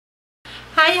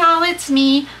Hi y'all, it's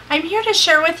me. I'm here to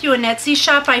share with you an Etsy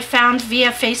shop I found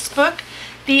via Facebook.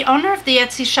 The owner of the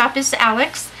Etsy shop is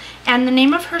Alex, and the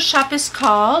name of her shop is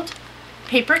called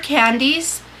Paper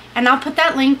Candies, and I'll put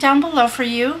that link down below for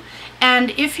you.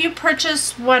 And if you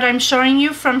purchase what I'm showing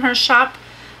you from her shop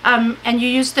and you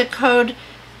use the code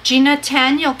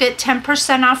Gina10, you'll get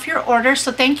 10% off your order.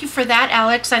 So thank you for that,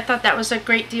 Alex. I thought that was a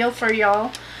great deal for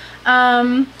y'all.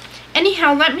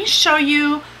 Anyhow, let me show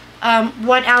you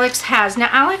what Alex has. Now,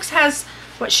 Alex has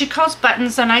what she calls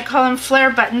buttons, and I call them Flair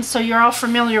buttons, so you're all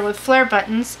familiar with Flair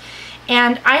buttons.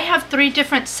 And I have 3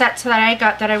 different sets that I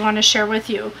got that I want to share with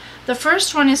you. The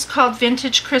first one is called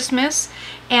Vintage Christmas,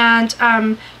 and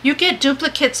you get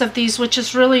duplicates of these, which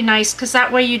is really nice because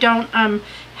that way you don't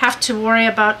have to worry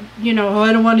about, you know, oh,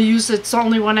 I don't want to use it, it's the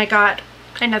only one I got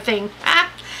kind of thing.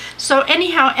 So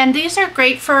anyhow, and these are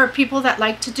great for people that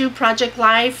like to do Project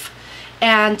Life.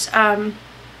 And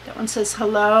that one says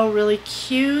hello, really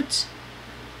cute.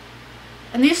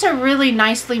 And these are really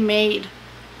nicely made.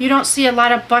 You don't see a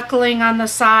lot of buckling on the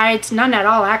sides, none at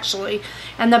all actually.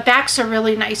 And the backs are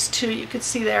really nice too. You can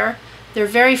see there. They're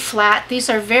very flat. These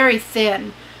are very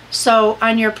thin. So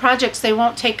on your projects they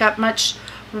won't take up much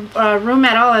room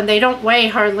at all, and they don't weigh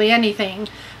hardly anything.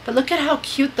 But look at how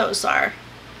cute those are.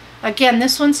 Again,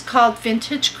 this one's called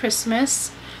Vintage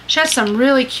Christmas. She has some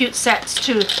really cute sets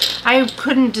too. I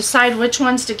couldn't decide which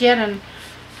ones to get, and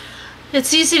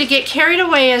it's easy to get carried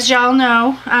away, as y'all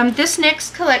know. This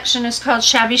next collection is called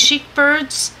Shabby Chic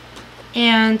Birds,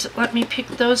 and let me pick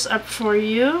those up for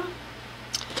you.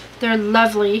 They're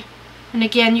lovely, and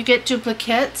again, you get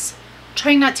duplicates. I'm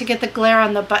trying not to get the glare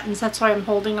on the buttons, that's why I'm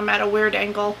holding them at a weird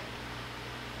angle.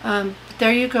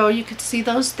 There you go, you could see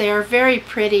those there, very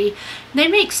pretty. They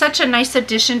make such a nice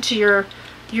addition to your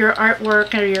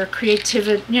artwork or your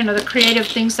creativity, you know, the creative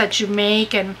things that you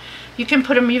make. And you can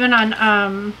put them even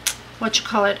on what you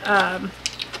call it,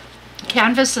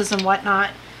 canvases and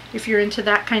whatnot, if you're into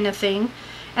that kind of thing.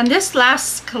 And this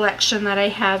last collection that I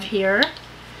have here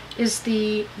is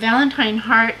the Valentine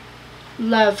Heart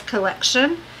Love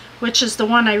collection, which is the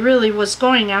one I really was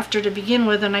going after to begin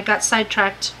with, and I got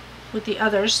sidetracked with the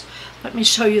others. Let me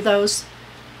show you those.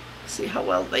 See how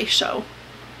well they show.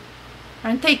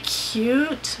 Aren't they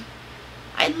cute?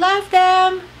 I love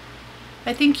them.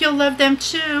 I think you'll love them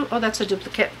too. Oh, that's a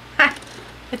duplicate. Ha!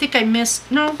 I think I missed.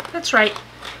 No, that's right.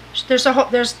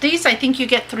 There's these. I think you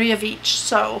get 3 of each.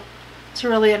 So it's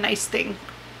really a nice thing.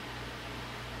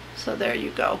 So there you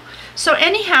go. So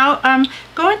anyhow,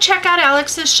 go and check out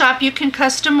Alex's shop. You can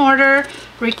custom order,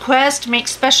 request, make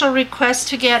special requests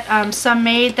to get some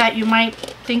made that you might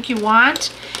think you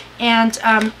want. And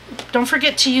don't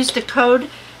forget to use the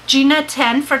code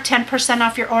Gina10 for 10%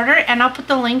 off your order, and I'll put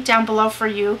the link down below for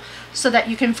you so that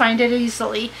you can find it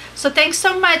easily. So thanks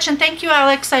so much, and thank you,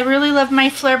 Alex. I really love my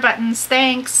Flair buttons.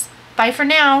 Thanks. Bye for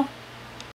now.